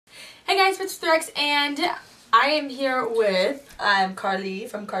Hey guys, it's Threx, and I am here with... I'm Carly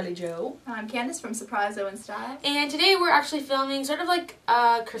from carlyyjo. I'm Candace from surpriseohandstyle. And today we're actually filming sort of like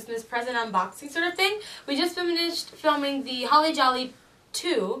a Christmas present unboxing sort of thing. We just finished filming the Holly Jolly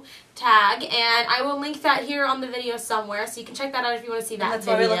 2 tag, and I will link that here on the video somewhere, so you can check that out if you want to see that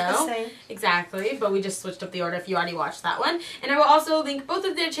video. That's why we look the same. Exactly, but we just switched up the order if you already watched that one. And I will also link both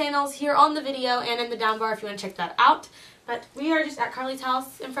of their channels here on the video and in the down bar if you want to check that out. But we are just at Carly's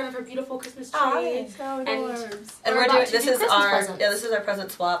house in front of her beautiful Christmas tree. Oh, so adorable. And we're doing this is our presents. this is our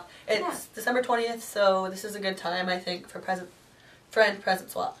present swap. It's December 20th, so this is a good time I think for present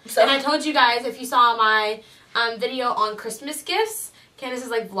swap. So And I told you guys, if you saw my video on Christmas gifts, Candace is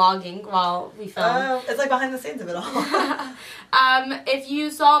like vlogging while we film. Oh, it's like behind the scenes of it all. If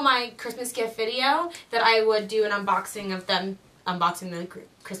you saw my Christmas gift video, that I would do an unboxing of them, unboxing the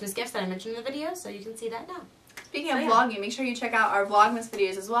Christmas gifts that I mentioned in the video, so you can see that now. Speaking of vlogging, make sure you check out our Vlogmas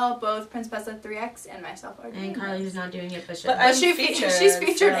videos as well. Both Princessa 3X and myself are doing And Carly is not doing it, but she's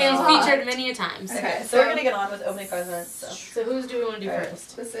featured and a featured many a times. Okay, so we're gonna get on with opening presents. So whose do we want to do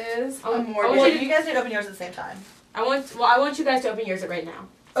first? This is well, you guys need to open yours at the same time. I want you guys to open yours right now.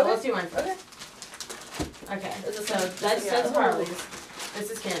 So let's do mine first. Okay. So that's Carly's.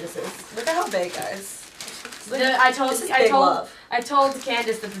 This is Candace's. Look at how big, guys. I told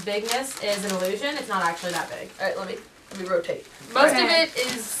Candace that the bigness is an illusion. It's not actually that big. Alright, let me rotate. Most of it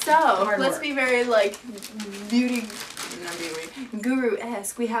is hard let's work. be very like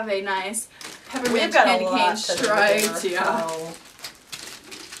guru-esque. We have a nice peppermint candy cane stripe.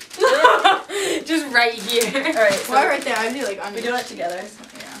 Just right here. Alright, so right there. I do like we're doing it together.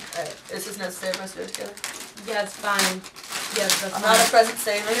 Yeah. Alright, is this necessary for us to do it together? Yeah, it's fine. Yes, that's I'm fine. not a present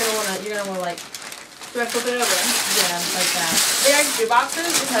saver. You're gonna wanna like, Do I flip it over? yeah, like that. They are two boxes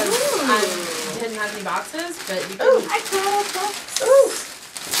because I didn't have any boxes, but you can. Ooh. I got a box. Ooh,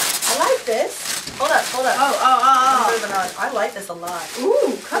 I like this. Hold up. I'm moving on. I like this a lot.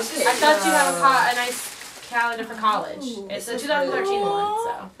 Ooh, cupcake. I thought you have a nice calendar for college. It's the 2013 one,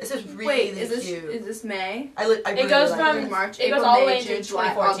 so. This is really is cute. this May? I really It goes like from this. March, it goes April, all the May, way into June,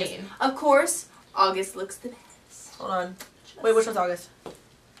 July, 2014. Of course, August looks the best. Hold on. Wait, which one's August?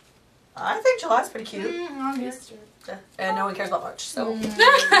 I think July's pretty cute. August. Yeah. And no one cares about March, so.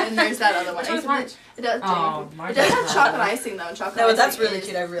 And there's that other one. Which one's March? It does. March. It does have chocolate icing though. Chocolate No, icing that's really is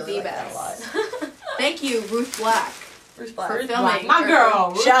cute. I really the like that a best. lot. Thank you, Ruth Black. Bruce Black. For filming. My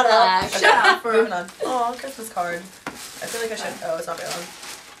girl. Ruth Shout Black. out. Shout out for. Moving on. Oh, Christmas card. I feel like I should. Oh, it's not very long.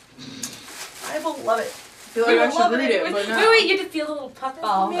 I will love it. I feel like I should read it, but no. Wait, you get to feel the little puff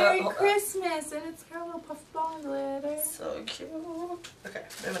ball. Merry hold on. Christmas, and it's got a little puff ball glitter. So cute. Okay,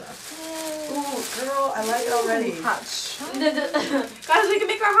 moving on. Ooh, girl, I like it already. Hot chocolate. Guys, we can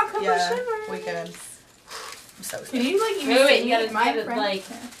make our hot cocoa shimmer. We can. I'm so excited. Can you like even Wait, see you gotta, my you friend? like,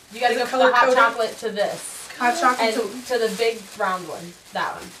 you gotta Is go it from the hot color-coded? chocolate to this. Hot chocolate And to the big round one.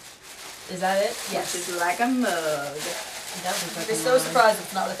 That one. Is that it? Yes. It's like a mug. You're so surprised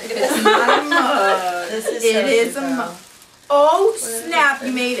it's not what I think it is. It's not a mug. This is It so is cute, a though. mug. Oh snap!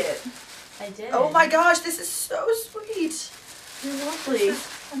 You made it. I did. Oh my gosh, this is so sweet. You're lovely.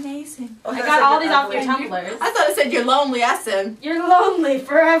 Amazing. Oh, I that's got a all good these off your ugly. tumblers. I thought it said you're lonely. I said, You're lonely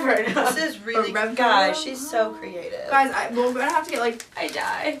forever now. This is really Forever. guys. She's so creative. guys, we're gonna have to get like I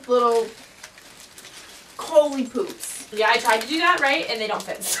die. little Coley poops. Yeah, I tried to do that right, and they don't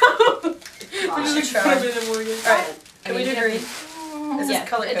fit. So. You should try. Alright, can we do green? This Yeah, is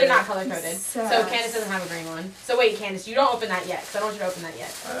color they're coded. not color coded. So- So Candace doesn't have a green one. So wait, Candace, you don't open that yet. So I don't want you to open that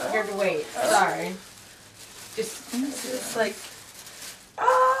yet. You have to wait. Sorry. Just It's like,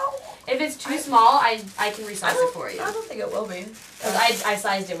 oh. if it's too small, I can resize it for you. I don't think it will be. Cause I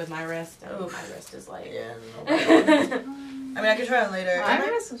sized it with my wrist. Oh, my wrist is like. Yeah. No. I mean, I can try it later.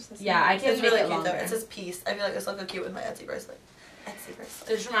 Yeah, I can It's make really it cute though. longer. It says peace. I feel like this will go cute with my Etsy bracelet.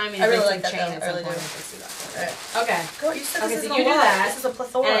 Just remind me I to really bring like some that chain though. at I some really point. do. Let's do that. Alright. Okay. Girl, you said Okay, this so isn't you a do lot. that, This is a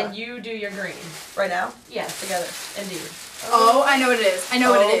plethora. And you do your green. Right now? Yes. Together. Indeed. Oh, I know what it is. I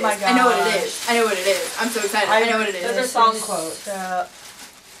know what it is. my I know what it gosh. is. I know what it is. I'm so excited. I know what it is. Those are song quotes.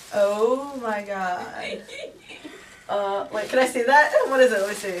 Oh my god. Wait, can I see that? What is it? Let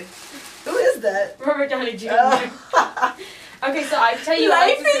me see. Who is that? Robert Downey Jr. Oh. Okay, so I tell you,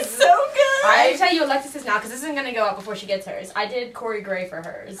 Life Alexis is so good. I tell you Alexis now because this isn't gonna go up before she gets hers. I did Corey Gray for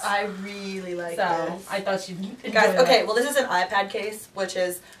hers. I really like So this. I thought she'd Guys, okay, well this is an iPad case, which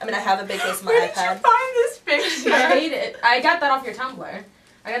is, I mean I have a big case of my Where did you iPad. find this picture? I hate it. I got that off your Tumblr.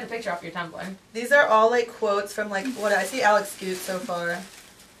 I got the picture off your Tumblr. These are all like quotes from like, what I see Alex Scoot so far.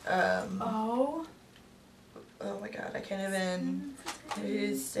 Oh. Oh my god, I can't even.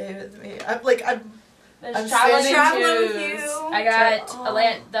 Please stay with me. I'm There's standing Traveling Shoes. with You. I got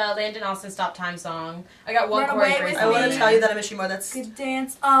the Landon Austin Stop Time song. I got One Run Corey Away Grace. With I want Me. to tell you that I miss you more. That's Could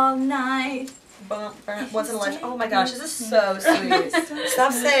dance all night. once in a lifetime. Oh my gosh, this is so sweet.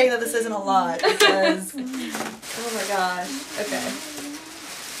 Stop saying that this isn't a lot because. Oh my gosh.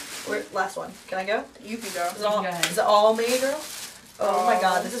 Okay. Last one. Can I go? You can go. Go ahead. Is it all me, girl? Oh my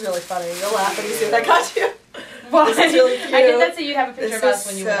god, this is really funny. You'll laugh when you see what I got you. What? This is really cute. I did that so you'd have a picture This of us is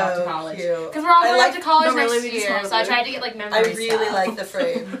when you went off to so college. cute. Because we're all I going like- off to college no, really, next we just year, wanna so I do it. tried to get like I memory really stuff. like the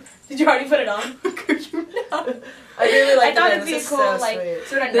frame. Did you already put it on? I really like I thought the it'd frame. be a This is cool, so like, sweet.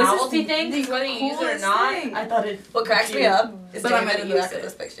 sort of This is novelty thing, because the whether you use it or coolest not, thing. I thought it. What cracks me up is But I'm David gonna in the use back of it.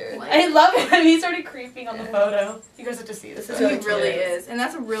 this picture. Like- I love him. He started creeping on the Yeah. photo. You guys have to see this. This is He really really cute. is. And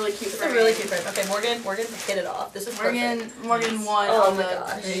that's a really cute It's frame. a really cute frame. Okay, Morgan hit it off. This is perfect. Morgan won Oh on my the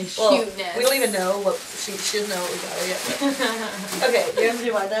gosh. Well, cuteness. we don't even know what she doesn't know what we got her yet. Okay, you have to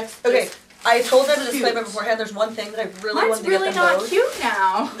do mine next. Okay, I told them to disclaimer beforehand. There's one thing that I really Mine's wanted to really get them not both. cute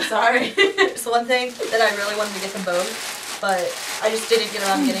now. Sorry. It's the one thing that I really wanted to get them both, but I just didn't get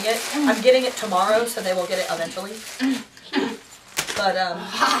around to getting it. I'm getting it tomorrow, so they will get it eventually. But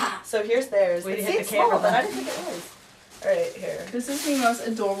so here's theirs. Way to It hit the seems camera, small, but I though. didn't think it was. All right, here. This is the most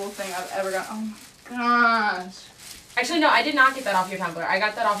adorable thing I've ever got. Oh my gosh. Actually, no, I did not get that off your Tumblr. I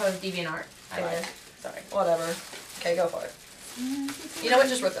got that off of DeviantArt. I Okay. lied. Sorry. Whatever. Okay, go for it. You know what?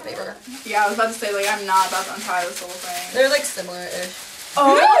 Just rip the paper. Yeah, I was about to say, like, I'm not about to untie this whole thing. They're like similar-ish.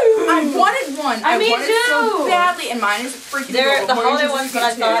 Oh, I wanted one. I wanted me so too. badly, and mine is freaking They're adorable. the Morgan's holiday is ones, cute but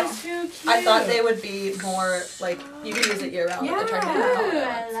I too. thought Too cute. I thought they would be more like you could use it year round. Yeah. But they're trying to do the holiday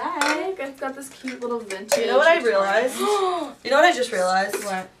Ooh, ones. I like. It's got this cute little vintage. You know what I realized? You know what I just realized?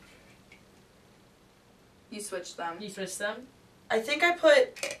 What? You switched them. You switched them? I think I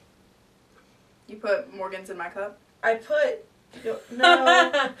put You put Morgan's in my cup.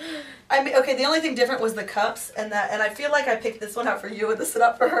 no. I mean, okay. The only thing different was the cups and that, and I feel like I picked this one out for you and this one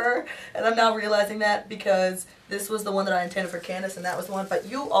out for her, and I'm now realizing that because this was the one that I intended for Candace, and that was the one. But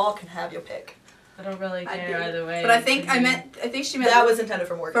you all can have your pick. I don't really I care did. either way. But I think she meant That was intended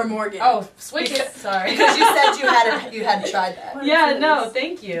for Morgan. for Morgan. Oh, switch it. Because- Sorry. Because you said you hadn't tried that. Yeah, no,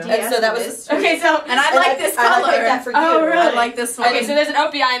 thank you. Yeah. And so that was Okay, so. And I like this color. I picked that for you. Oh, really? I like this one. Okay, so there's an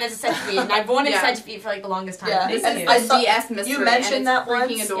OPI and there's a centipede, and I've wanted Yeah. centipede for like the longest time. Yeah. This Thank is you. the I saw- DS mystery. You mentioned and that it's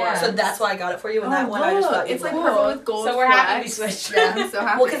freaking once, adorable. so that's why I got it for you. And that Oh, one I just look, thought you'd it's like love. purple with gold. So we're happy we flecks. switched. Yeah. I'm so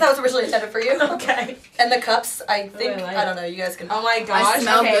happy. Well, because that was originally intended for you. Okay. And the cups, I think, I like I don't know, you guys can. Oh my gosh. I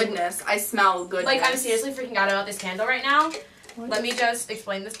smell okay. goodness. I smell goodness. Like, I'm seriously freaking out about this candle right now. Let me just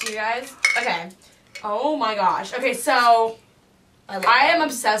explain this to you guys. Okay. Oh my gosh. Okay, so I I am that.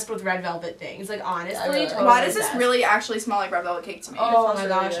 obsessed with red velvet things. Like, honestly, I really like totally Why does this obsessed. really actually smell like red velvet cake to me? Oh It my smells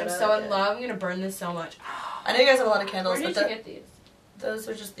gosh, really I'm good. so I in like it. love. I'm gonna burn this so much. I know you guys have a lot of Where candles, did but you get these? those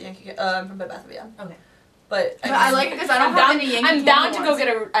are just the Yankee, from Bed Bath & Beyond. Okay. But But I like it because I don't I'm have bound, any Yankee I'm bound to Candle go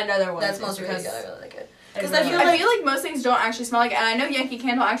ones. get another one. that just smells really because good. I really like it. I 'Cause really I feel like I feel like most things don't actually smell like it. And I know Yankee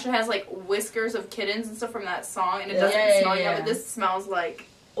Candle actually has like whiskers of kittens and stuff from that song, and it Yeah. doesn't Yeah, smell yeah, yet, yeah. but this smells like.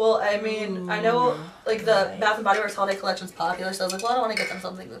 Well, I mean, I know, like, the Nice. Bath & Body Works Holiday Collection's popular, so I was like, well, I don't want to get them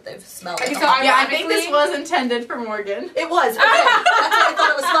something that they've smelled. Okay, like so a lot. Yeah, I think this Ironically- was intended for Morgan. It was, okay. That's why I thought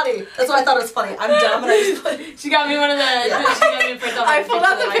it was funny. That's why I thought it was funny. I'm dumb and I just put She got me one of the. Yeah. She got me a print off I of pulled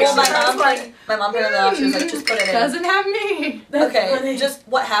out the that I picture. Well, got. I was like, my mom put it out, she was like, just put it in. Doesn't have me. Okay, just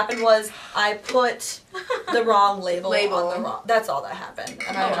what happened was I put the wrong label Label. on the wrong. That's all that happened,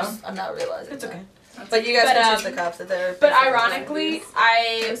 and Oh. I'm not realizing. It's that. okay. But you guys But, can choose the cups that they're. But ironically,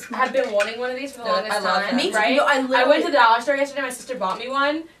 I Those have been wanting one of these for the Yeah, longest I love time. them. Me too. Right? No, I I went literally- to the dollar store yesterday. My sister bought me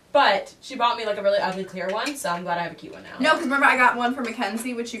one, but she bought me like a really ugly clear one. So I'm glad I have a cute one now. No, because remember I got one for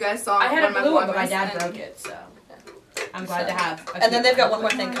Mackenzie, which you guys saw. I had a on my blue one, but my Vlogmas, dad and- broke it. So I'm glad to have. A And then cute they've got one.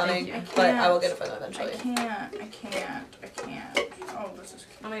 one more thing Oh, coming, thank you. I but I will can't. get it for them I eventually. can't. Oh, this is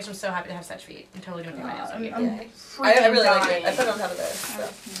Oh my gosh, I'm so happy to have such feet. I'm totally doing my nails. I'm Okay. I really like dying. it. I put it on top of this.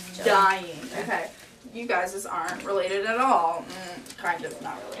 So. Dying. Okay. You guys aren't related at all. Kind of,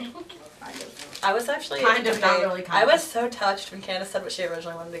 not really. Kind of. I was actually Kind of, not really, kind I of. was so touched when Candace said what she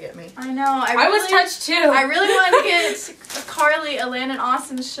originally wanted to get me. I know. I was touched too. I really wanted to get Carly a Landon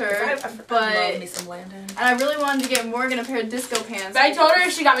Austin shirt, I love but me some Landon. and I really wanted to get Morgan a pair of disco pants. But I told her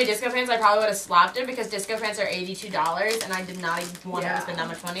if she got me disco pants, I probably would have slapped her because disco pants are $82, and I did not even want her to spend that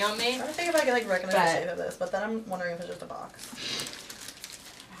much money on me. I'm trying to think if I could like recognize But- the shape of this, but then I'm wondering if it's just a box.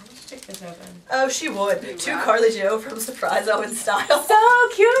 Let's check this open. Oh, she would. You To rock. carlyyjo from Surpriseohandstyle. So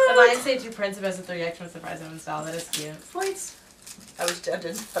cute. If I say two Principess of 3X from Surprise Home Style, that is cute. Wait. I was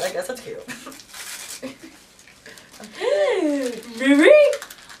judging, but I guess it's cute. Really?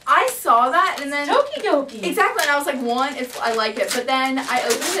 I saw that and then Tokidoki. exactly, and I was like, one, I like it, but then I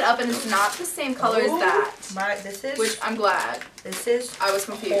opened it up and it's not the same color as that. This is. Which I'm glad. This is. I was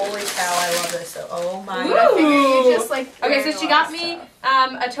confused. Holy cow! I love this. So, oh my. Ooh. I figured you just like. Okay, so wearing she a got lot of me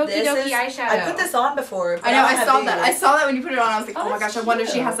stuff. a Tokidoki eyeshadow. I put this on before. But I know. I don't saw have that. these. I saw that when you put it on. I was like, Oh, oh my that's gosh, I wonder if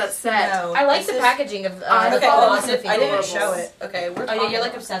she cute. has that set. No, I like this the is- packaging of Okay, the well, Velocity I didn't labels. show it. Okay, we're. Oh yeah, talking you're like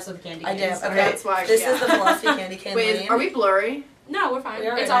about- obsessed with the candy I canes. do. Okay, That's why. this yeah. is the Velocity Candy Cane Wait, Lane. are we blurry? No, we're fine. We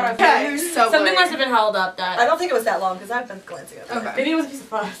are It's right all right. now. Okay, you're so Something blurry. must have been held up. I That don't think it was that long because I've been glancing over. Okay. it. maybe it was a piece of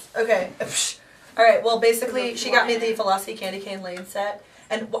glass. Okay. All right. Well, basically, she got me the Velocity Candy Cane Lane set.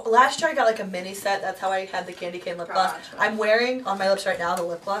 And last year I got like a mini set. That's how I had the candy cane lip gloss. Gotcha. I'm wearing on my lips right now the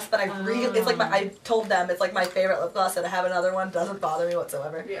lip gloss, but I really it's like I told them it's like my favorite lip gloss, and I have another one. Doesn't bother me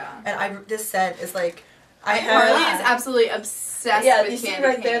whatsoever. Yeah. And this scent is like Carly is absolutely obsessed yeah. with You see candy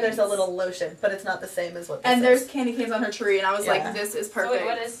right there. There's a canes. little lotion, but it's not the same as what. This And is. there's candy canes on her tree, and I was Yeah. like, this is So perfect.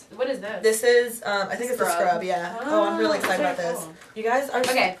 wait, what is this? This is I think it's a Scrub. scrub. Yeah. Oh, I'm really excited about very this. cool. You guys are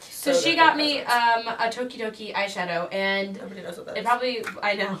Okay, so she good got at me presents. a Tokidoki eyeshadow, and Nobody knows what that it is. probably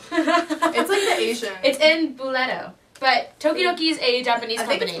I know. It's like the Asian. It's in Buletto, but Tokidoki is a Japanese I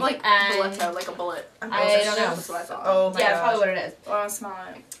think company. it's like and bulletto, like a bullet. I'm I also don't sure. know. That's what I thought. Oh my yeah, that's gosh. probably what it is. Oh, I smell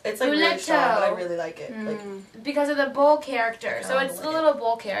it. It's like really strong, but I Buletto. really like it. Like Because of the bowl character. So Oh, it's the like it. little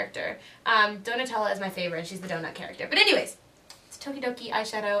bowl character. Donatella is my favorite, and she's the donut character. But anyways, it's Tokidoki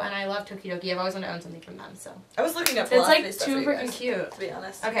eyeshadow, and I love Tokidoki. I've always wanted to own something from them, so. I was looking up It's like Velocity stuff too for you freaking guys, cute. to be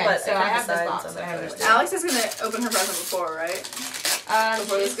honest. Okay, But so I couldn't have this decide, box, so I'm so I have excited. it. Alex is gonna open her present before, right?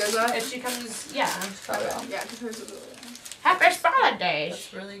 Before this goes up? If she comes, yeah. Probably will. Yeah, because hers is really. Happy holidays!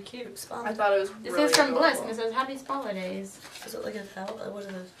 That's really cute. Spot. I thought it was. This really is from Bliss, adorable. and it says Happy Holidays. Is it like a towel? What is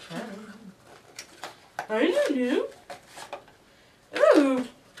it? I don't know. Ooh.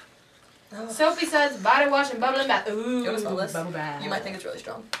 Oh. Sophie says body wash and bubbling bath. Ooh. You wanna smell this? Bubble bath. You might think it's really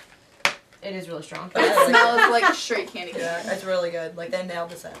strong. it is really strong. But It I like smells like straight candy cane. Yeah, it's really good. Like they nailed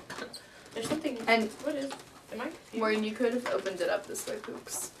the scent. There's something. And What is? Am I? confused? Maureen, you could have opened it up this way,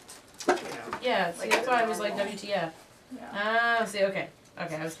 poops. You know. Yeah. See, Like that's the why I was like normal. WTF. Yeah. Oh, see, okay.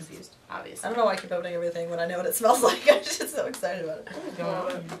 Okay, I was confused. I Obviously. don't know why I keep opening everything when I know what it smells like. I'm just so excited about it. What is going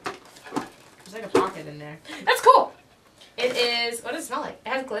on? There's like a pocket in there. That's cool. It is. What does it smell like? It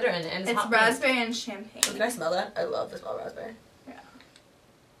has glitter in it, and it's, It's hot pink. raspberry and champagne. Oh, can I smell that? I love the smell of raspberry.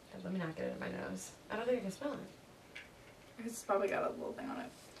 Let me not get it in my nose. I don't think I can smell it. It's probably got a little thing on it.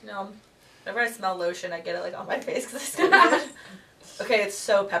 Whenever I smell lotion, I get it like on my face because it's good. Okay, it's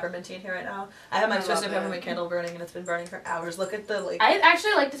so pepperminty in here right now. I have my I twisted love it. peppermint candle burning, and it's been burning for hours. Look at the like. I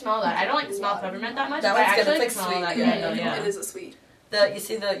actually like the smell of that. I don't like the smell of peppermint that much, That but I one's good. actually like It's the like smell of that sweet. candle. Yeah. Yeah. It is a sweet. You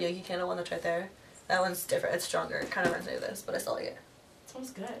see the Yogi candle one that's right there? That one's different. It's stronger. It kind of reminds me of this, but I still like it. It smells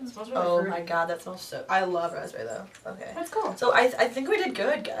good. It smells really Oh fruity. my god, that smells so. I love raspberry though. Okay. That's cool. So I think we did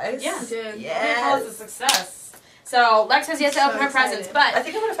good, guys. Yeah. We did. I'm gonna call this a Yes. success. So Lex has yet to So open her presents, excited. I but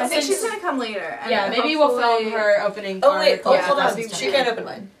think I'm gonna. I find think some- she's gonna come later. And yeah, maybe we'll film hopefully- her opening. Oh wait, our yeah, hold that'd on. be She great. can't open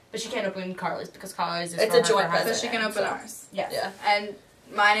mine. But she can't open Carly's because Carly's is It's for a her joint for her So present. she can open So- ours. Yes. Yeah. And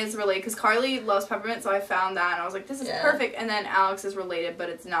mine is related because Carly loves peppermint, so I found that and I was like, this is Yeah. perfect. And then Alex is related, but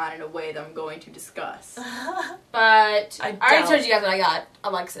it's not in a way that I'm going to discuss. But I I already doubt- told you guys what I got,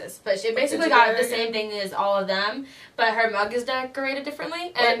 Alexis. But she basically you got get the her same again? thing as all of them, but her mug is decorated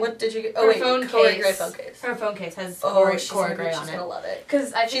differently. And What did you get? her Oh wait, phone Corey case. Gray phone case. Her phone case has Oh, Corey she's Gray gonna, on she's it. gonna love it.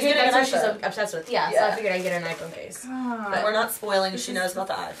 Because I She's figured getting that's what an she's iPhone. obsessed with. Yeah, so Yeah. I figured I'd get her an iPhone case. But we're not spoiling. She knows about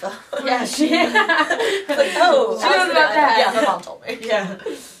the iPhone. Yeah, she. Like, oh, She knows about that. Yeah, her mom told me. Yeah.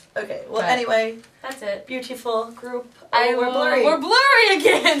 Okay. Well, But- anyway, That's it. beautiful group. I We're will- blurry. We're blurry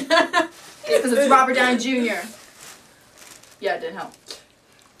again. Because it's Robert Downey Jr. Yeah, it didn't help.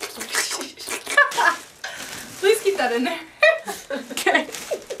 Please keep that in there. Okay.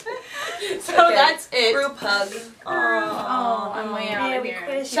 So Okay. that's it. Group hug. Oh, I'm way out of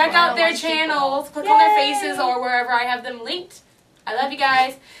here. Check out their channels. Click on their faces or wherever I have them linked. I love you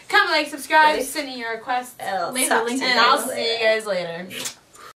guys. Comment, like, subscribe, Ready? send in your requests. And I'll Later, talk to link you And in I'll guys see you later. guys later.